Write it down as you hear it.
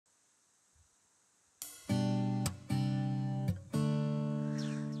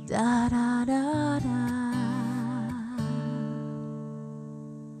Da da da da.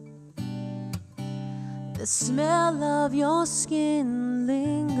 The smell of your skin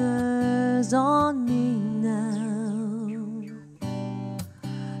lingers on me now.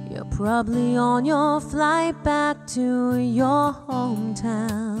 You're probably on your flight back to your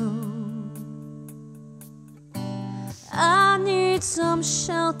hometown. I need some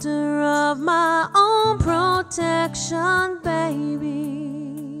shelter of my own protection, baby,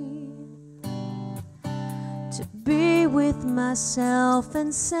 to be with myself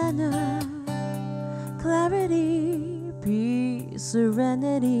and center, clarity, peace,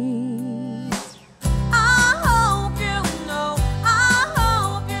 serenity.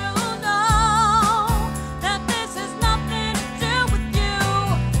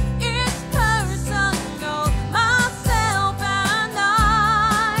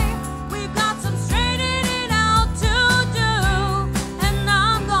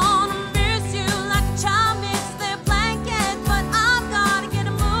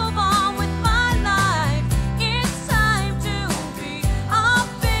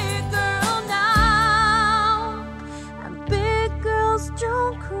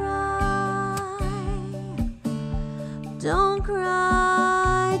 Don't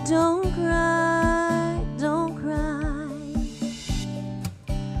cry, don't cry, don't cry.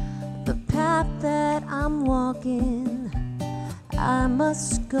 The path that I'm walking, I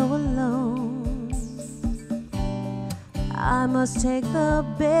must go alone. I must take the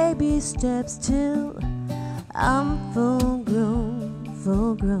baby steps till I'm full grown,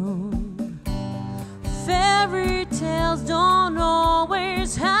 full grown. Fairy tales don't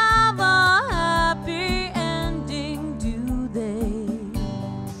always have a happy ending, do they?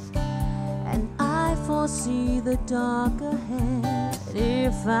 And I foresee the dark ahead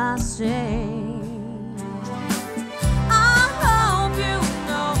if I stay.